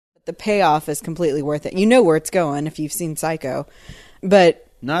The payoff is completely worth it. You know where it's going if you've seen Psycho. But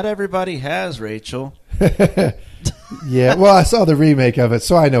not everybody has, Rachel. Yeah, well, I saw the remake of it,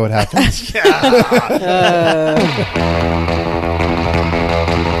 so I know what happens.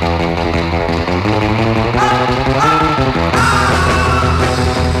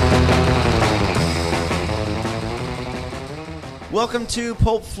 Welcome to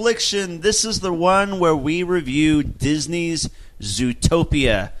Pulp Fliction. This is the one where we review Disney's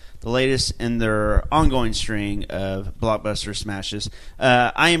Zootopia, the latest in their ongoing string of blockbuster smashes.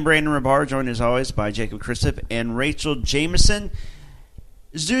 I am Brandon Rabar, joined as always by Jacob Christop and Rachel Jameson.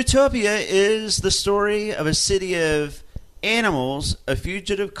 Zootopia is the story of a city of animals, a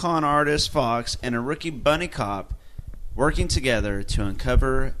fugitive con artist, Fox, and a rookie bunny cop working together to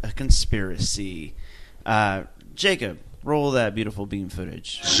uncover a conspiracy. Jacob, roll that beautiful beam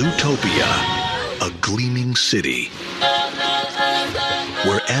footage. Zootopia, a gleaming city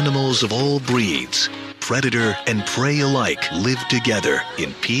where animals of all breeds, predator and prey alike, live together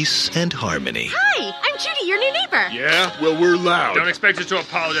in peace and harmony. Hi, I'm Judy, your new neighbor. Yeah, well, we're loud. Don't expect us to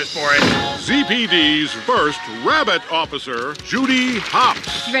apologize for it. ZPD's first rabbit officer, Judy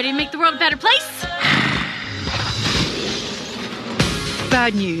Hopps. You ready to make the world a better place?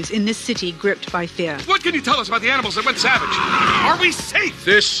 Bad news in this city gripped by fear. What can you tell us about the animals that went savage? Are we safe?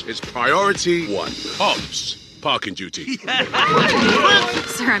 This is priority one. Hopps. Parking duty.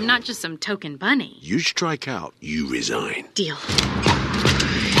 Sir, I'm not just some token bunny. You strike out, you resign. Deal.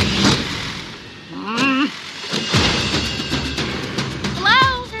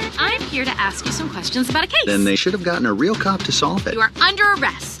 Hello? I'm here to ask you some questions about a case. Then they should have gotten a real cop to solve it. You are under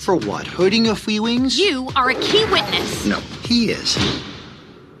arrest. For what? Hurting your feelings? You are a key witness. No, he is.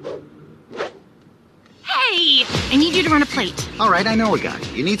 Hey, I need you to run a plate. All right, I know a guy.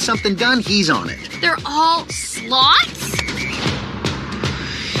 You need something done, he's on it. They're all slots?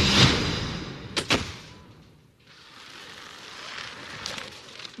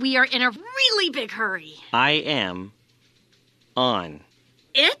 We are in a really big hurry. I am on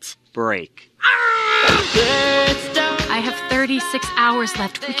It? break. I have 36 hours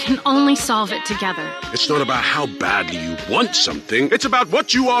left. We can only solve it together. It's not about how badly you want something. It's about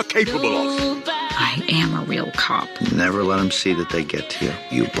what you are capable of. I am a real cop. Never let them see that they get to you.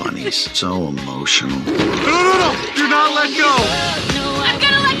 You bunnies. So emotional. No. Do not let go. I'm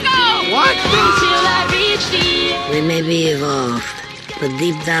gonna let go! What? We may be evolved, but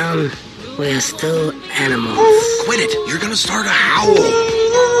deep down, we are still animals. Quit it. You're going to start a howl. No!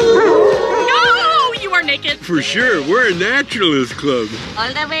 You are naked. For sure, we're a naturalist club.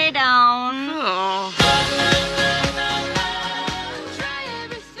 All the way down.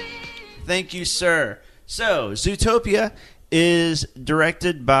 Thank you, sir. So, Zootopia is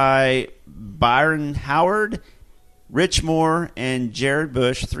directed by Byron Howard, Rich Moore, and Jared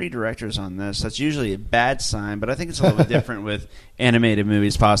Bush. 3 directors on this. That's usually a bad sign, but I think it's a little bit different with animated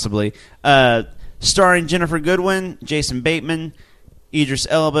movies, possibly. Starring Jennifer Goodwin, Jason Bateman, Idris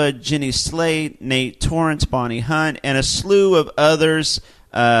Elba, Jenny Slate, Nate Torrance, Bonnie Hunt, and a slew of others.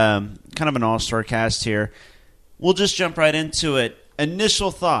 Kind of an all-star cast here. We'll just jump right into it. Initial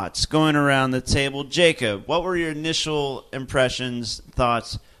thoughts going around the table. Jacob, what were your initial impressions,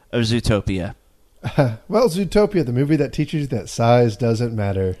 thoughts of Zootopia? Well, Zootopia, the movie that teaches you that size doesn't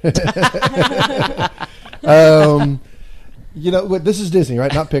matter. This is Disney,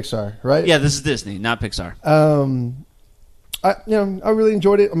 right? Not Pixar, right? Yeah, this is Disney, not Pixar. I really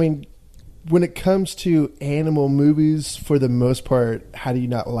enjoyed it. I mean, when it comes to animal movies, for the most part, how do you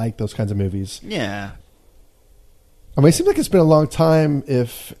not like those kinds of movies? Yeah. I mean, it seems like it's been a long time,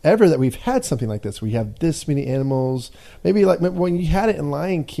 if ever, that we've had something like this. We have this many animals. Maybe like when you had it in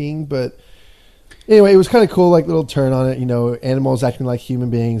Lion King, but anyway, it was kind of cool, like little turn on it. You know, animals acting like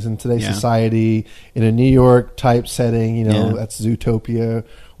human beings in today's society in a New York type setting. You know, that's Zootopia,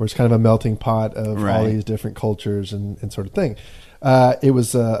 where it's kind of a melting pot of all these different cultures and sort of thing. It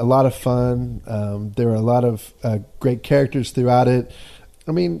was a lot of fun. There were a lot of great characters throughout it.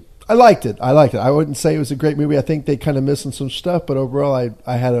 I mean, I liked it. I wouldn't say it was a great movie. I think they kind of missed on some stuff, but overall,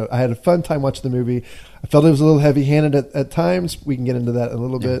 I had a fun time watching the movie. I felt it was a little heavy-handed at times. We can get into that in a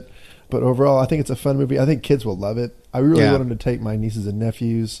little bit. But overall, I think it's a fun movie. I think kids will love it. I really wanted to take my nieces and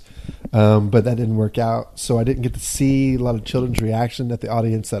nephews, but that didn't work out. So I didn't get to see a lot of children's reaction at the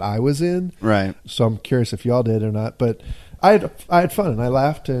audience that I was in. Right. So I'm curious if y'all did or not. But I had fun and I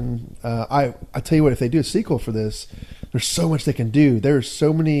laughed. And I tell you what, if they do a sequel for this, there's so much they can do. There's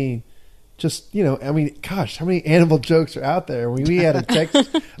so many, just, you know, I mean, gosh, how many animal jokes are out there? We had a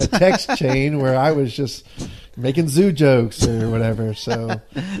text chain where I was just making zoo jokes or whatever. So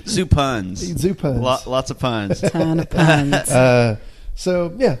Zoo puns. Lots of puns. Ton of puns.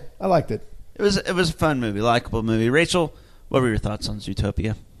 So yeah, I liked it. It was a fun movie, likable movie. Rachel, what were your thoughts on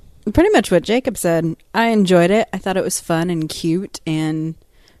Zootopia? Pretty much what Jacob said. I enjoyed it. I thought it was fun and cute and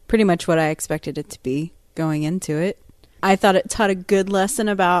pretty much what I expected it to be going into it. I thought it taught a good lesson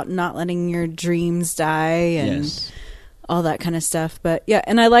about not letting your dreams die and all that kind of stuff. But yeah,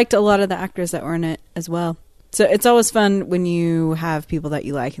 and I liked a lot of the actors that were in it as well. So it's always fun when you have people that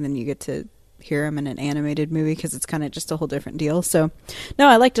you like and then you get to hear them in an animated movie because it's kind of just a whole different deal. So no,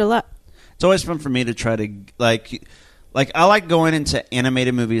 I liked it a lot. It's always fun for me to try to like I like going into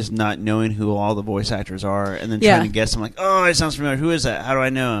animated movies not knowing who all the voice actors are and then trying to guess. I'm like, oh, it sounds familiar. Who is that? How do I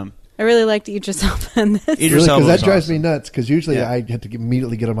know him? I really liked Idris Elba in this. Really, because that drives me nuts. Because usually I have to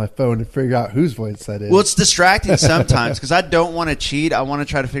immediately get on my phone and figure out whose voice that is. Well, it's distracting sometimes because I don't want to cheat. I want to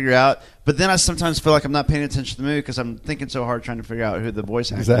try to figure out. But then I sometimes feel like I'm not paying attention to the movie because I'm thinking so hard trying to figure out who the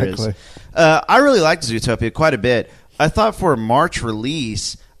voice actor is. I really liked Zootopia quite a bit. I thought for a March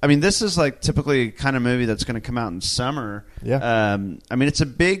release, I mean, this is like typically a kind of movie that's going to come out in summer. Yeah. I mean, it's a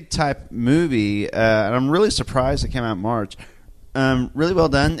big type movie, and I'm really surprised it came out in March. Really well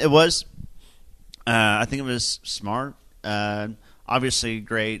done. It was, I think it was smart. Obviously,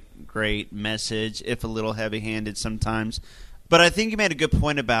 great message, if a little heavy-handed sometimes. But I think you made a good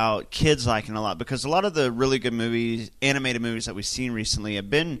point about kids liking it a lot because a lot of the really good movies, animated movies that we've seen recently have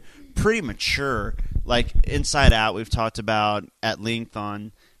been pretty mature. Like Inside Out, we've talked about at length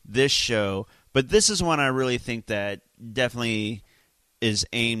on this show. But this is one I really think that definitely is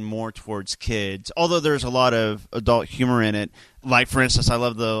aimed more towards kids. Although there's a lot of adult humor in it. Like, for instance, I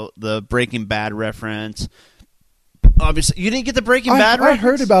love the Breaking Bad reference. Obviously, you didn't get the Breaking Bad reference? I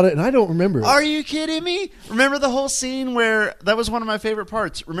heard about it, and I don't remember it. Are you kidding me? Remember the whole scene where... That was one of my favorite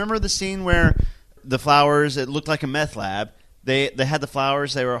parts. Remember the scene where the flowers, it looked like a meth lab. They had the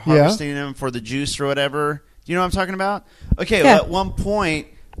flowers. They were harvesting them for the juice or whatever. Do you know what I'm talking about? Okay, well, at one point,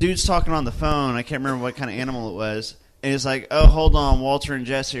 dude's talking on the phone. I can't remember what kind of animal it was. And he's like, oh, hold on. Walter and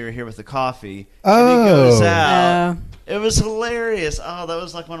Jesse are here with the coffee. And he goes out. It was hilarious. Oh, that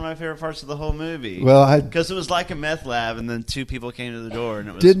was like one of my favorite parts of the whole movie. Well, because it was like a meth lab, and then two people came to the door, and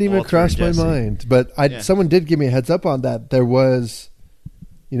it was didn't even Walter cross and my Jesse. mind. But someone did give me a heads up on that. There was,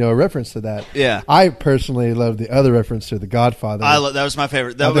 a reference to that. Yeah, I personally love the other reference to The Godfather. That was my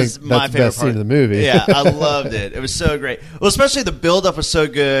favorite. That was my favorite best part scene of the movie. Yeah, I loved it. It was so great. Well, especially the build-up was so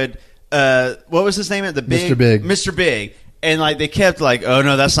good. What was his name? Mr. Big. Mr. Big. And like they kept like, oh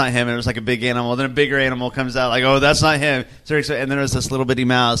no, that's not him. And it was like a big animal. Then a bigger animal comes out, like, oh, that's not him. So and then there was this little bitty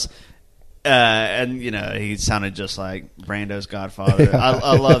mouse, and he sounded just like Brando's Godfather.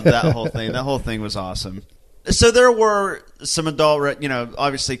 I loved that whole thing. That whole thing was awesome. So there were some adult,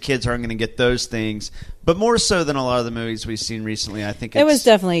 obviously kids aren't going to get those things, but more so than a lot of the movies we've seen recently. I think it was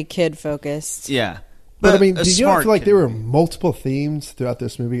definitely kid focused. Yeah, but I mean, did you not feel like there were multiple themes throughout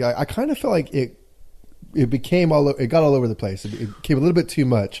this movie? I kind of feel like it became it got all over the place. It became a little bit too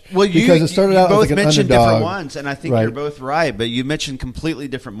much. Well, because it started out both as like an mentioned underdog. different ones, and I think you're both right. But you mentioned completely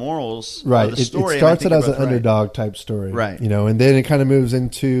different morals. Right. Of the story, it starts out as an underdog type story, right? And then it kind of moves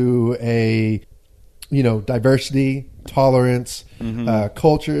into a diversity, tolerance,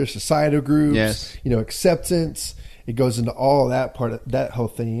 culture, societal groups, acceptance. It goes into all that part of that whole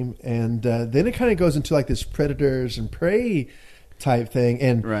theme, and then it kind of goes into like this predators and prey type thing.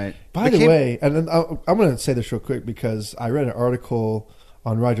 And by the way, and I'm going to say this real quick because I read an article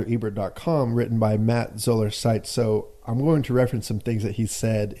on RogerEbert.com written by Matt Zoller Seitz. So I'm going to reference some things that he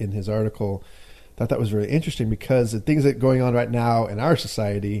said in his article. I thought that was really interesting because the things that are going on right now in our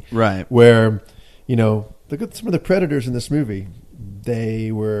society, where, look at some of the predators in this movie.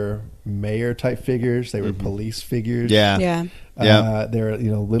 They were mayor type figures. They were police figures. Yeah. They're,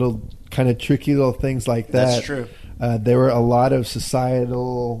 little kind of tricky little things like that. That's true. There were a lot of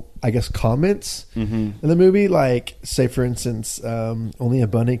societal, comments in the movie. Like, say, for instance, only a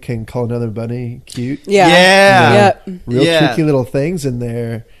bunny can call another bunny cute. Yeah. Real tricky little things in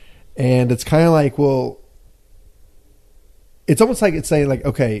there. And it's kind of like, well, it's almost like it's saying, like,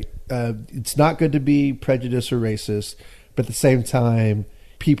 okay, it's not good to be prejudiced or racist, but at the same time,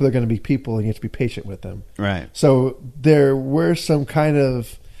 people are going to be people and you have to be patient with them. Right. So there were some kind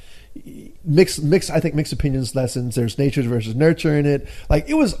of mixed opinions lessons. There's nature versus nurture in it. Like,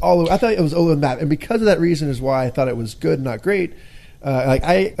 it was I thought it was all in that. And because of that reason is why I thought it was good, not great.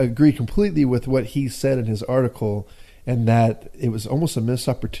 I agree completely with what he said in his article, and that it was almost a missed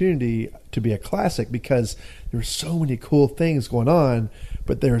opportunity to be a classic because there were so many cool things going on,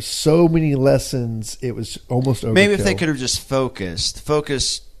 but there are so many lessons. It was almost overkill. Maybe if they could have just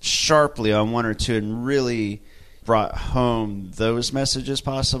focused sharply on one or two and really, brought home those messages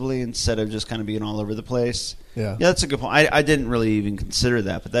possibly instead of just kind of being all over the place. Yeah, that's a good point. I didn't really even consider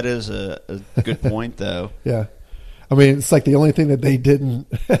that, but that is a good point, though. Yeah, I mean, it's like the only thing that they didn't,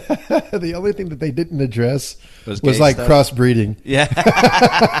 the only thing that they didn't address was like stuff. Crossbreeding. Yeah,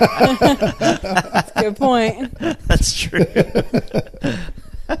 that's a good point. That's true.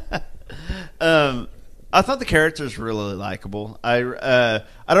 I thought the characters were really likable. I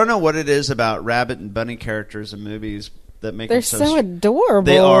don't know what it is about rabbit and bunny characters in movies that make them so adorable.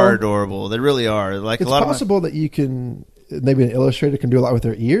 They are adorable. They really are. Like it's a lot possible that you can maybe an illustrator can do a lot with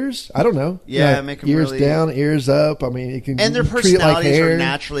their ears. I don't know. Yeah, like make them ears really, down, ears up. I mean, it can and their treat personalities it like hair. are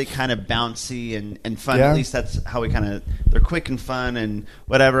naturally kind of bouncy and fun. Yeah. At least that's how we kind of they're quick and fun and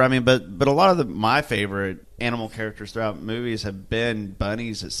whatever. I mean, but a lot of my favorite animal characters throughout movies have been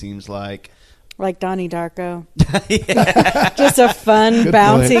bunnies. It seems like. Like Donnie Darko. Just a fun, good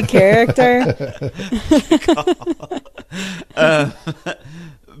bouncy point. Character.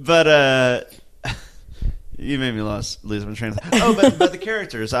 But you made me lose my train of thought. Oh, but the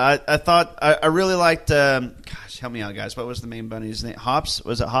characters. I thought I really liked. Gosh, help me out, guys. What was the main bunny's name? Hops?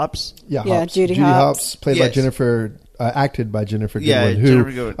 Was it Hops? Yeah, Hops. Judy Hopps, played by Jennifer. Acted by Jennifer Goodwin, who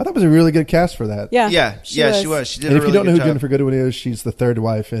Jennifer Goodwin. I thought was a really good cast for that. She was. She did. And if you don't know who job. Jennifer Goodwin is, she's the third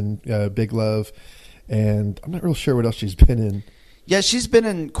wife in Big Love, and I'm not real sure what else she's been in. Yeah, she's been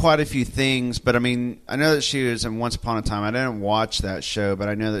in quite a few things, but I mean, I know that she was in Once Upon a Time. I didn't watch that show, but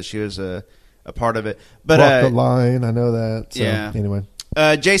I know that she was a part of it. But Walk the Line, I know that. So, yeah. Anyway.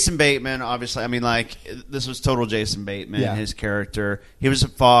 Jason Bateman, obviously. I mean, like, this was total Jason Bateman, his character. He was a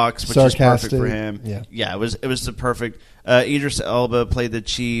fox, which is perfect for him. Yeah, it was the perfect. Idris Elba played the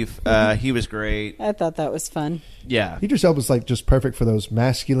chief. He was great. I thought that was fun. Yeah. Idris Elba's like just perfect for those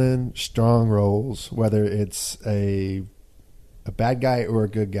masculine, strong roles, whether it's a bad guy or a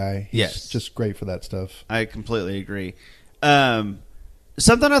good guy. He's just great for that stuff. I completely agree.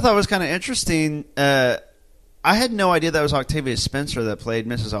 Something I thought was kind of interesting. I had no idea that was Octavia Spencer that played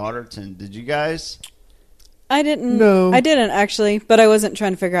Mrs. Otterton. Did you guys? I didn't. No. I didn't actually, but I wasn't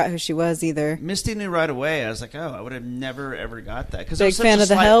trying to figure out who she was either. Misty knew right away. I was like, oh, I would have never, ever got that. Big fan of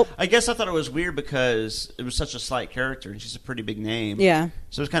The Help. I guess I thought it was weird because it was such a slight character, and she's a pretty big name. Yeah.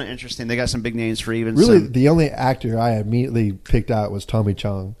 So it was kind of interesting. They got some big names for even really, some... the only actor I immediately picked out was Tommy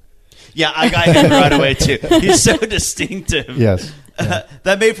Chong. Yeah, I got him right away, too. He's so distinctive. Yes. Yeah.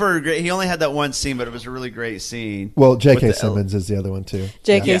 That made for a great... He only had that one scene, but it was a really great scene. Well, J.K. Simmons is the other one, too.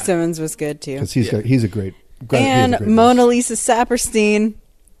 J.K. Simmons was good, too. Because he's a great... And Mona Lisa Saperstein.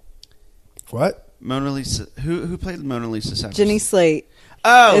 What? Mona Lisa... Who played Mona Lisa Saperstein? Jenny Slate.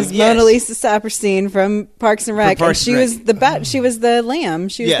 Oh, is Mona Lisa Saperstein from Parks and Rec. And she was the she was the lamb.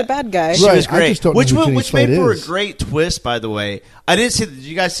 She was the bad guy. She was great. Which made for a is. great twist, by the way. I didn't see. Did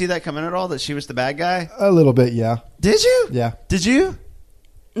you guys see that coming at all? That she was the bad guy? A little bit, yeah. Did you? Yeah. Did you?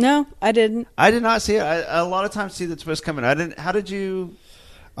 No, I didn't. I did not see it. I a lot of times see the twist coming. I didn't. How did you?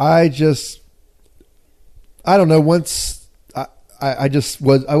 I don't know. Once I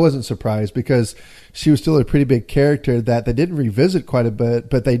wasn't surprised because she was still a pretty big character that they didn't revisit quite a bit,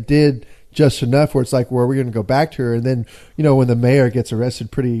 but they did just enough where it's like, well, we're going to go back to her. And then, when the mayor gets arrested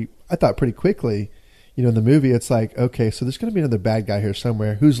pretty quickly, in the movie, it's like, okay, so there's going to be another bad guy here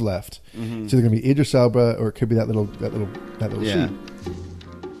somewhere. Who's left? Mm-hmm. It's either going to be Idris Elba or it could be that little sheep.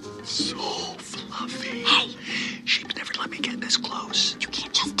 So fluffy. Hey, sheep never let me get this close. You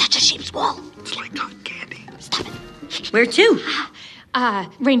can't just touch a sheep's wool. It's like cotton candy. Stop it. Where to?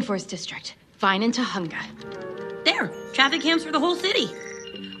 Rainforest District. Fine and Tahunga. There. Traffic cams for the whole city.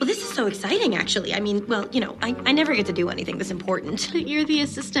 Well, this is so exciting, actually. I mean, well, I never get to do anything this important. But you're the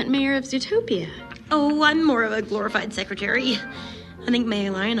assistant mayor of Zootopia. Oh, I'm more of a glorified secretary. I think Mayor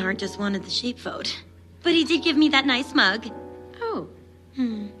Lionheart just wanted the sheep vote. But he did give me that nice mug. Oh.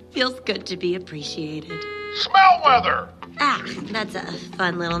 Feels good to be appreciated. Smellweather! Ah, that's a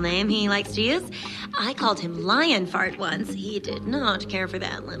fun little name he likes to use. I called him Lion Fart once. He did not care for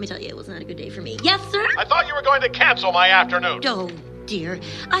that. Let me tell you, it was not a good day for me. Yes, sir? I thought you were going to cancel my afternoon. Oh, dear.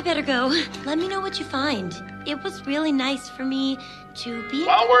 I better go. Let me know what you find. It was really nice for me to be...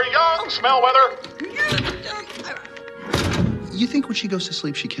 While we're young, Smellweather. You think when she goes to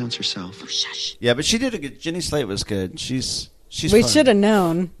sleep, she counts herself? Oh, shush. Yeah, but she did a good... Jenny Slate was good. She's we should have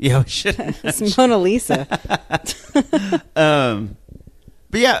known. Yeah, we should have. It's Mona Lisa.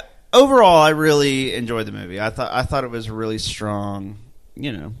 But yeah, overall, I really enjoyed the movie. I thought it was really strong.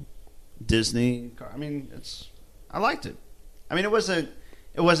 Disney. I mean, I liked it. I mean, it wasn't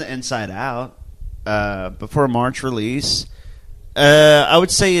Inside Out. Before a March release, I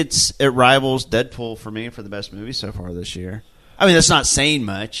would say it rivals Deadpool for me for the best movie so far this year. I mean, that's not saying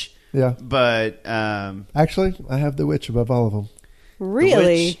much. Yeah. But actually, I have The Witch above all of them.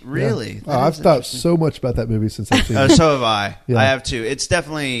 Really? Really? Yeah. I've thought so much about that movie since I've seen it. So have I. Yeah. I have too. It's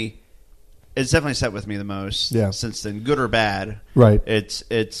definitely set with me the most since then, good or bad. Right. It's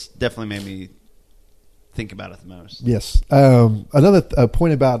definitely made me think about it the most. Yes. Another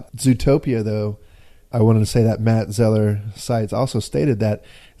point about Zootopia, though, I wanted to say that Matt Zeller Sides also stated that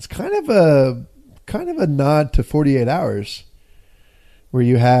it's kind of a nod to 48 Hours, where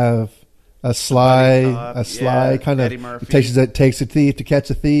you have a sly kind of takes a thief to catch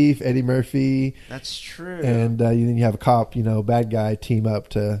a thief, Eddie Murphy. That's true. And then you have a cop, bad guy team up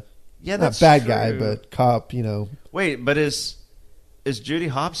to that's not bad true. guy, but cop. Wait, but is Judy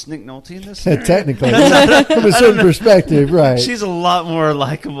Hopps Nick Nolte in this? Technically, from a certain perspective, right? She's a lot more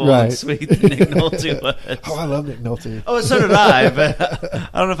likable and sweet than Nick Nolte was. Oh, I love Nick Nolte. Oh, so did I. But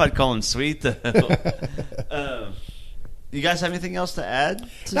I don't know if I'd call him sweet though. You guys have anything else to add?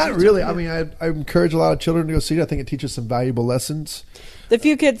 Not really. I mean, I encourage a lot of children to go see it. I think it teaches some valuable lessons. The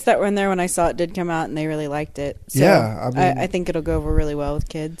few kids that were in there when I saw it did come out, and they really liked it. So yeah, I think it'll go over really well with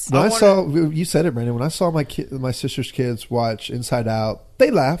kids. When you said it, Brandon. When I saw my sister's kids watch Inside Out,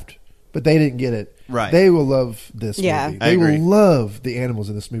 they laughed, but they didn't get it. Right. They will love this movie. They will love the animals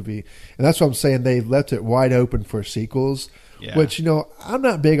in this movie, and that's what I'm saying. They left it wide open for sequels. Yeah. Which, I'm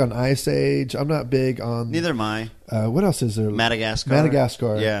not big on Ice Age. I'm not big on... Neither am I. What else is there?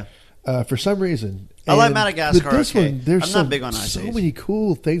 Madagascar. Yeah. For some reason. I like Madagascar. But this one, there's I'm not big on Ice Age. So many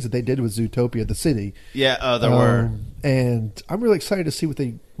cool things that they did with Zootopia, the city. Yeah, there were. And I'm really excited to see what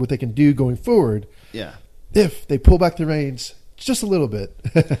they can do going forward. Yeah. If they pull back the reins just a little bit.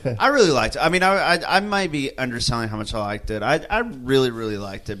 I really liked it. I mean, I might be underselling how much I liked it. I really, really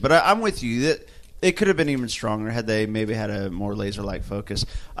liked it. But I'm with you that... It could have been even stronger had they maybe had a more laser-like focus.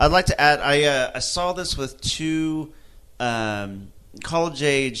 I'd like to add, I saw this with two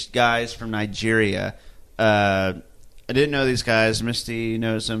college-age guys from Nigeria. I didn't know these guys. Misty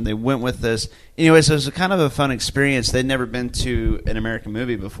knows them. They went with us. Anyways, it was kind of a fun experience. They'd never been to an American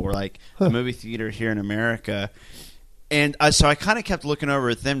movie before, like a movie theater here in America. And so I kind of kept looking over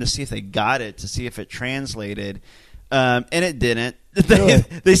at them to see if they got it, to see if it translated. And it didn't.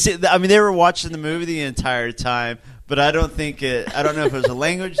 They were watching the movie the entire time, but I don't know if it was a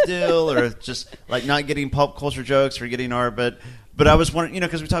language deal or just like not getting pulp culture jokes or getting our. But I was wondering,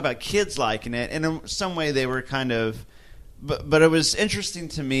 because we talk about kids liking it, and in some way they were kind of. But it was interesting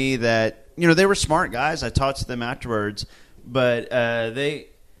to me that they were smart guys. I talked to them afterwards, but they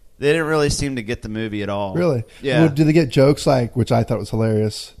didn't really seem to get the movie at all. Really? Yeah. Well, did they get jokes which I thought was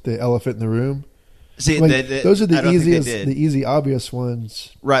hilarious? The elephant in the room. See, those are the easy, obvious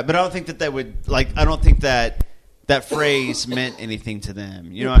ones, right? But I don't think that they would I don't think that phrase meant anything to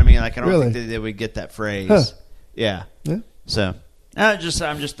them. You know what I mean? Like I don't think that they would get that phrase. Huh. Yeah. So I'm just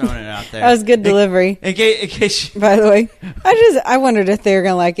throwing it out there. That was good delivery. In case by the way, I wondered if they were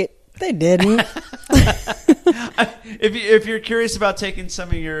going to like it. They didn't. If you're curious about taking some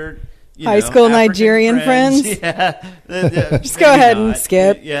of your high school African Nigerian friends. Yeah. Just go ahead and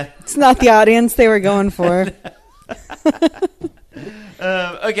skip. Yeah. It's not the audience they were going for.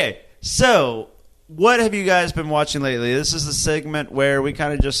 Okay. So, what have you guys been watching lately? This is the segment where we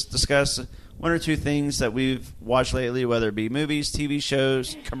kind of just discuss one or two things that we've watched lately, whether it be movies, TV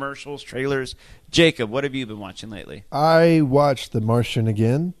shows, commercials, trailers. Jacob, what have you been watching lately? I watched The Martian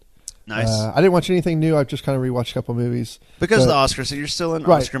again. Nice. I didn't watch anything new. I've just kind of rewatched a couple movies. Because of the Oscars, so you're still in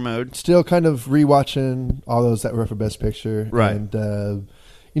Oscar mode. Still kind of rewatching all those that were for Best Picture. Right. And,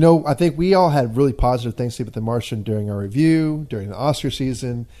 I think we all had really positive things to say about The Martian during our review, during the Oscar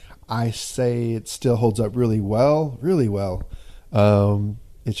season. I say it still holds up really well, really well.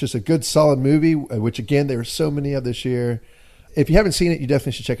 It's just a good, solid movie, which, again, there were so many of this year. If you haven't seen it, you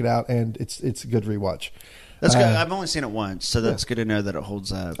definitely should check it out, and it's a good rewatch. That's good. I've only seen it once, so that's good to know that it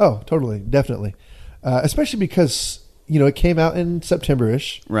holds up. Oh, totally. Definitely. Especially because, it came out in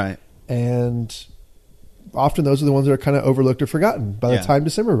September-ish. Right. And often those are the ones that are kind of overlooked or forgotten by the time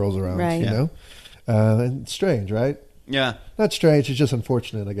December rolls around. Right. And it's strange, right? Yeah. Not strange. It's just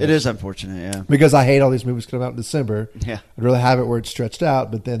unfortunate, I guess. It is unfortunate, yeah. Because I hate all these movies coming out in December. Yeah. I'd rather have it where it's stretched out,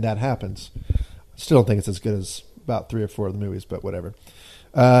 but then that happens. Still don't think it's as good as about 3 or 4 of the movies, but whatever.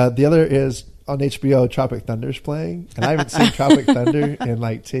 The other is on HBO, Tropic Thunder's playing, and I haven't seen Tropic Thunder in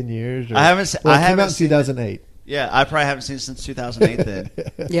like 10 years. I haven't. It came out in 2008. Yeah, I probably haven't seen it since 2008. Then.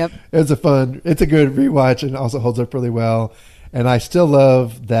 Yep, it's a good rewatch, and also holds up really well. And I still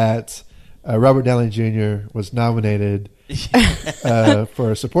love that Robert Downey Jr. was nominated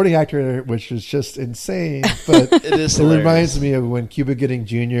for a supporting actor, which is just insane. But it reminds me of when Cuba Gooding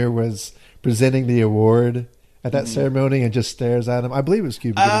Jr. was presenting the award at that ceremony and just stares at him. I believe it was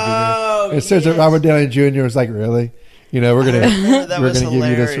Cuba Gooding Jr. Oh, And stares at Robert Downey Jr. It's like, really? We're gonna give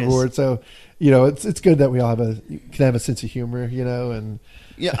you this award. So, it's good that we all can have a sense of humor, and.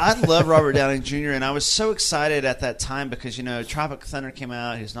 Yeah, I love Robert Downey Jr. and I was so excited at that time because Tropic Thunder came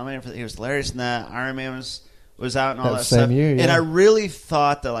out. He was nominated he was hilarious in that. Iron Man was out and all that same stuff. Year, yeah. And I really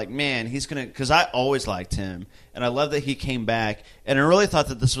thought that he's gonna, because I always liked him and I love that he came back. And I really thought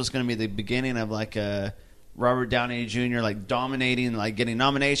that this was going to be the beginning of Robert Downey Jr. dominating, getting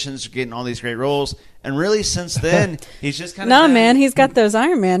nominations, getting all these great roles. And really, since then, he's just kind of... No, man, he's got those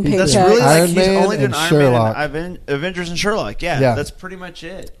Iron Man paychecks. That's really Iron he's Man only done and Iron Sherlock. Man and Avengers and Sherlock. Yeah, that's pretty much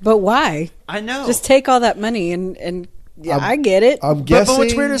it. But why? I know. Just take all that money and I get it. I'm guessing... But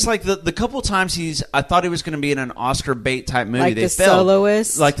what's weird is the couple times I thought he was going to be in an Oscar bait type movie. Like they The failed.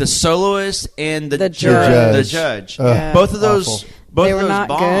 Soloist? Like The Soloist and The Judge. The Judge. Yeah. Both of those... Awful. Both They of were those not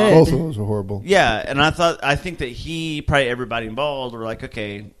bombed. good. Both of those were horrible. Yeah, and I think that probably everybody involved were like,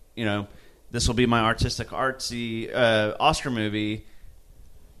 okay, this will be my artsy Oscar movie,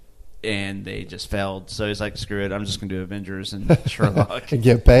 and they just failed. So he's like, screw it, I'm just going to do Avengers and Sherlock. And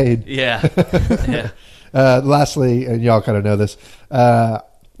get paid. Yeah. Lastly, and y'all kind of know this, I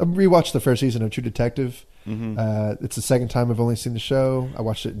rewatched the first season of True Detective. Mm-hmm. It's the second time I've only seen the show. I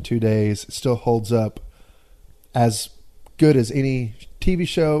watched it in 2 days. It still holds up as good as any TV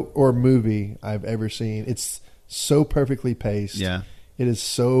show or movie I've ever seen. It's so perfectly paced. Yeah. It is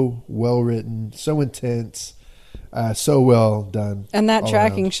so well written, so intense, so well done. And that all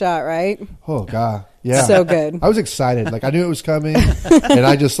tracking around. shot, right? Oh God, yeah, So good. I was excited. I knew it was coming, and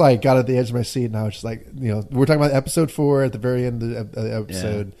I just got at the edge of my seat, and I was just we're talking about episode 4 at the very end of the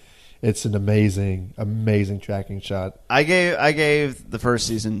episode. Yeah. It's an amazing, amazing tracking shot. I gave the first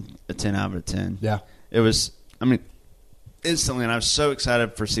season a 10 out of 10. Yeah, it was. Instantly, and I was so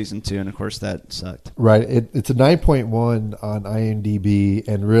excited for season 2, and of course that sucked. Right, it's a 9.1 on IMDb,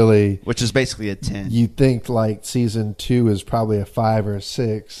 and really, which is basically a 10. You think season 2 is probably a 5 or a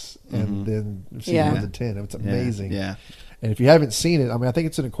 6, and then season 1's a 10. It's amazing. Yeah. And if you haven't seen it, I think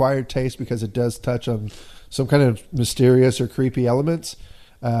it's an acquired taste because it does touch on some kind of mysterious or creepy elements.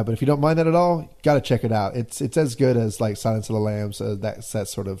 But if you don't mind that at all, you got to check it out. It's as good as Silence of the Lambs. That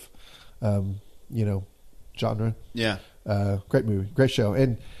sort of genre. Yeah. Great movie, great show,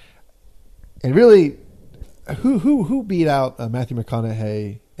 and really, who beat out Matthew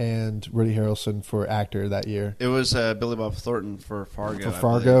McConaughey and Woody Harrelson for actor that year? It was Billy Bob Thornton for Fargo. For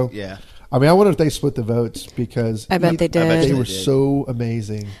Fargo, yeah. I wonder if they split the votes because I bet they did. They were so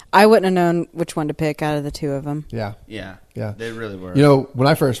amazing. I wouldn't have known which one to pick out of the two of them. Yeah, they really were. When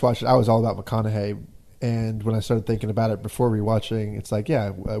I first watched it, I was all about McConaughey. And when I started thinking about it before rewatching, it's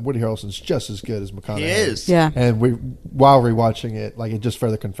Woody Harrelson's just as good as McConaughey. He is. Yeah. And while rewatching it, it just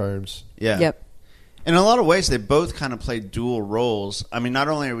further confirms. Yeah. Yep. In a lot of ways, they both kind of played dual roles. Not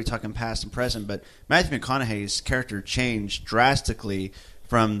only are we talking past and present, but Matthew McConaughey's character changed drastically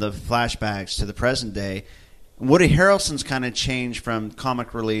from the flashbacks to the present day. Woody Harrelson's kind of changed from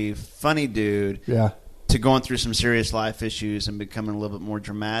comic relief, funny dude, to going through some serious life issues and becoming a little bit more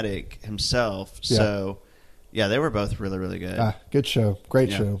dramatic himself. Yeah. So, they were both really, really good. Good show.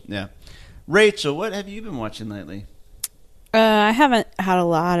 Great show. Yeah. Rachel, what have you been watching lately? I haven't had a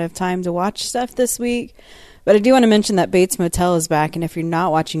lot of time to watch stuff this week, but I do want to mention that Bates Motel is back, and if you're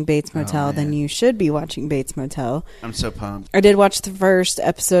not watching Bates Motel, then you should be watching Bates Motel. I'm so pumped. I did watch the first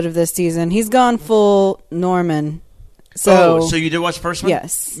episode of this season. He's gone full Norman. So you did watch the first one?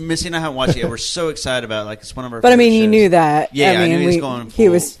 Yes. Missy and I haven't watched it yet. We're so excited about it. It's one of our But favorite you shows. knew that. Yeah, I knew he was going full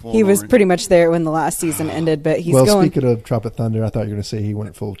he was Norman. pretty much there when the last season ended, but he's going. going. Speaking of Tropic Thunder, I thought you were going to say he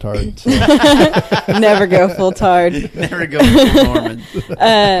went full tard. So. Never go full tard. Never go full Norman.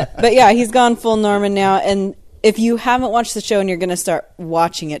 But yeah, he's gone full Norman now. And if you haven't watched the show and you're going to start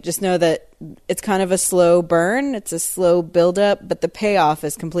watching it, just know that it's kind of a slow burn. It's a slow build up, but the payoff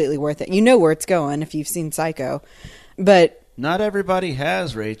is completely worth it. You know where it's going if you've seen Psycho, but. Not everybody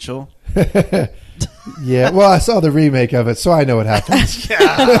has, Rachel. Yeah, well, I saw the remake of it, so I know what happens.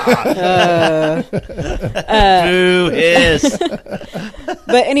 Boo hiss.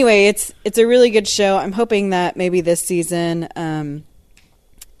 But anyway, it's a really good show. I'm hoping that maybe this season,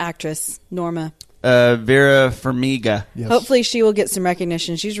 actress Norma. Vera Farmiga. Yes. Hopefully she will get some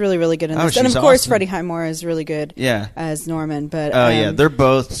recognition. She's really, really good in this. And of course, Freddie Highmore is really good as Norman. But they're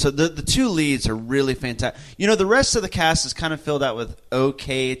both. So the two leads are really fantastic. The rest of the cast is kind of filled out with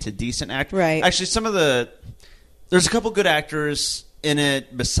okay to decent actors. Right. Actually, there's a couple good actors in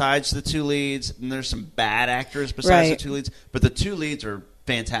it besides the two leads, and there's some bad actors besides the two leads. But the two leads are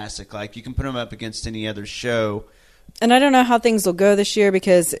fantastic. You can put them up against any other show. And I don't know how things will go this year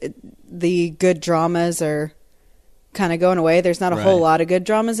because the good dramas are kind of going away. There's not a whole Right. lot of good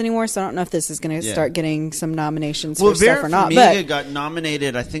dramas anymore, so I don't know if this is going to start getting some nominations Well, for stuff Vera or not. Farmiga But got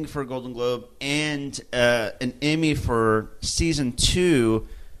nominated, I think, for a Golden Globe and an Emmy for season 2,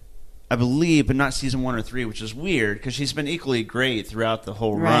 I believe, but not season 1 or 3, which is weird because she's been equally great throughout the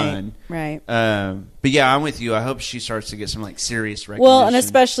whole run. Right. But yeah, I'm with you. I hope she starts to get some like serious recognition. Well, and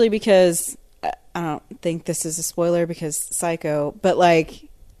especially because I don't think this is a spoiler because Psycho, but like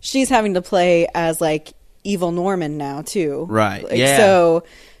she's having to play as like evil Norman now too. Right. Like, yeah. So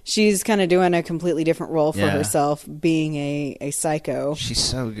she's kind of doing a completely different role for Yeah. herself, being a psycho. She's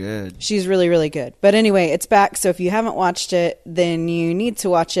so good. She's really, really good. But anyway, it's back. So if you haven't watched it, then you need to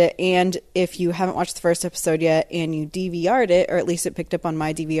watch it. And if you haven't watched the first episode yet and you DVR'd it, or at least it picked up on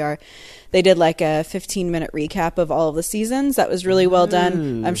my DVR, they did like a 15-minute recap of all of the seasons. That was really well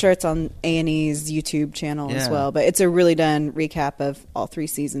done. I'm sure it's on A&E's YouTube channel as well. But it's a really done recap of all 3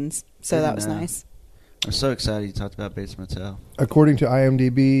 seasons. So that was nice. I'm so excited you talked about Bates Motel. According to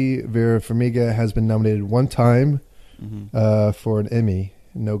IMDb, Vera Farmiga has been nominated 1 time for an Emmy,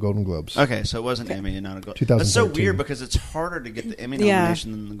 no Golden Globes. Okay, so it wasn't Emmy and not a Golden Globe. That's so 2013. weird because it's harder to get the Emmy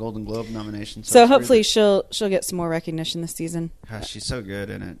nomination than the Golden Globe nomination. So it's hopefully weird she'll get some more recognition this season. Gosh, she's so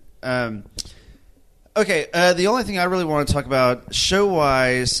good in it. Okay, the only thing I really want to talk about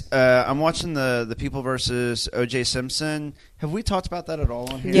show-wise, I'm watching the People versus O.J. Simpson. Have we talked about that at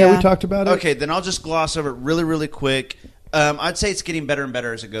all on here? Yeah, we talked about it. Okay, then I'll just gloss over it really, really quick. I'd say it's getting better and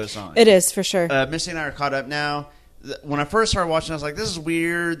better as it goes on. It is, for sure. Missy and I are caught up now. When I first started watching, I was like, this is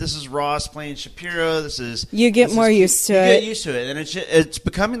weird. This is Ross playing Shapiro. You get more used to it. You get used to it. And it's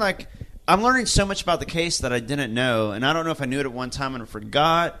becoming like, I'm learning so much about the case that I didn't know. And I don't know if I knew it at one time and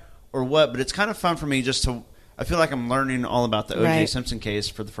forgot or what, but it's kind of fun for me just to, I feel like I'm learning all about the O.J. Simpson case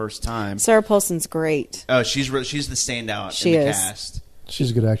for the first time. Sarah Paulson's great. Oh, she's the standout in the cast.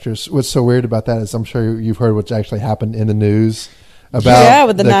 She's a good actress. What's so weird about that is I'm sure you've heard what's actually happened in the news about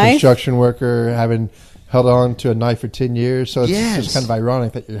with the knife? knife. Construction worker having held on to a knife for 10 years. So it's Yes. just kind of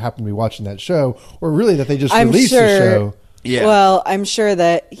ironic that you happen to be watching that show, or really that they just I'm released sure- the show. Yeah. Well, I'm sure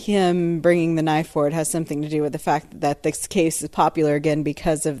that him bringing the knife forward has something to do with the fact that this case is popular again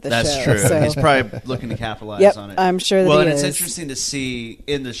because of the That's show. true. So. He's probably looking to capitalize Yep, on it. I'm sure that well, he and it's is. interesting to see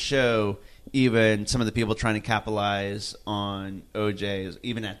in the show even some of the people trying to capitalize on OJ,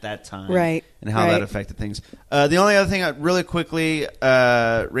 even at that time, Right, and how that affected things. The only other thing, really quickly,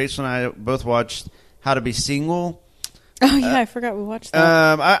 Rachel and I both watched How to Be Single. Oh, yeah, I forgot we watched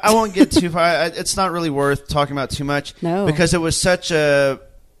that. I won't get too far. It's not really worth talking about too much. No. Because it was such a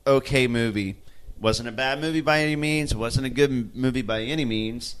okay movie. Wasn't a bad movie by any means. It wasn't a good movie by any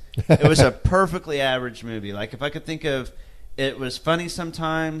means. It was a perfectly average movie. Like, if I could think of, it was funny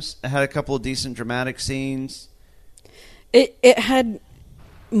sometimes. It had a couple of decent dramatic scenes. It had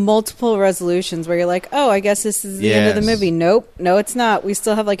multiple resolutions where you're like, oh, I guess this is the end of the movie. Nope. No, it's not. We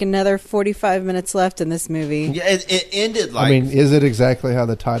still have like another 45 minutes left in this movie. Yeah, it ended like... I mean, is it exactly how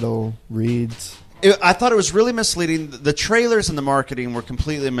the title reads? I thought it was really misleading. The trailers and the marketing were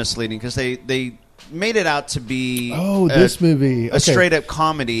completely misleading because they made it out to be this movie. A straight-up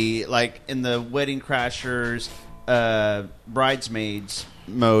comedy, like in the Wedding Crashers, Bridesmaids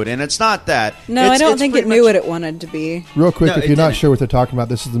mode, and it's not that. No, I don't think it knew what it wanted to be. Real quick, No, if it you're not didn't. sure what they're talking about,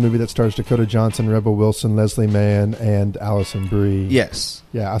 this is the movie that stars Dakota Johnson, Rebel Wilson, Leslie Mann, and Allison Brie. Yes.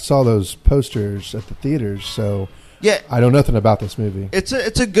 Yeah, I saw those posters at the theaters, so Yeah. I know nothing about this movie. It's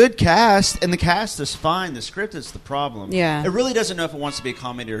a good cast, and the cast is fine. The script is the problem. Yeah. It really doesn't know if it wants to be a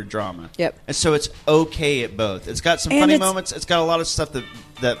comedy or a drama. Yep. And so it's okay at both. It's got some And funny it's- moments. It's got a lot of stuff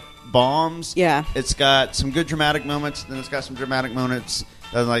that bombs. Yeah. It's got some good dramatic moments, then it's got some dramatic moments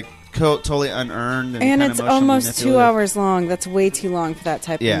that are like totally unearned. And And kinda it's emotionally almost 2 manipulative. hours long. That's way too long for that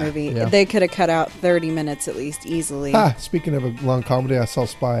type Yeah. of movie. Yeah. They could have cut out 30 minutes at least easily. Speaking of a long comedy, I saw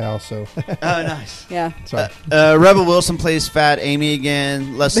Spy also. Oh, nice. Yeah. Sorry. Rebel Wilson plays Fat Amy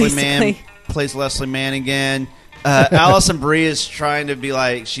again. Leslie Mann Basically. plays Leslie Mann again. Allison Brie is trying to be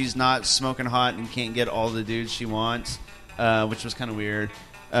like she's not smoking hot and can't get all the dudes she wants, which was kind of weird.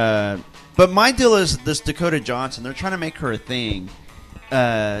 But my deal is this Dakota Johnson. They're trying to make her a thing.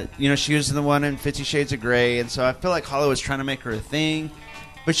 She was the one in 50 Shades of Grey, and so I feel like Hollywood's trying to make her a thing.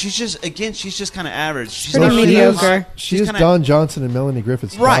 But she's just kind of average. She's Pretty not mediocre. She is kinda- Don Johnson and Melanie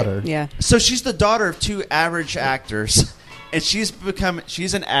Griffith's Right. daughter. Yeah. So she's the daughter of 2 average actors, and she's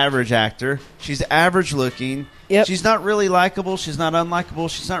an average actor. She's average looking. Yep. She's not really likable. She's not unlikable.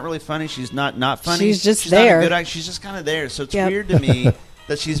 She's not really funny. She's not funny. She's just she's there. Not a good actor. She's just kind of there. So it's Yep. weird to me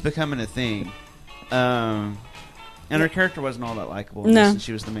that she's becoming a thing. And her character wasn't all that likable. No. And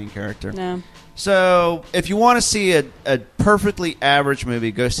she was the main character. No. So, if you want to see a perfectly average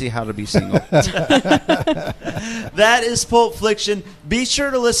movie, go see How to Be Single. That is Pulp Fiction. Be sure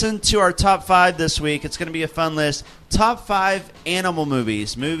to listen to our top 5 this week. It's going to be a fun list. Top 5 animal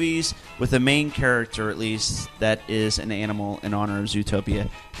movies. Movies with a main character, at least, that is an animal in honor of Zootopia.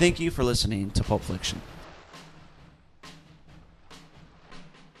 Thank you for listening to Pulp Fiction.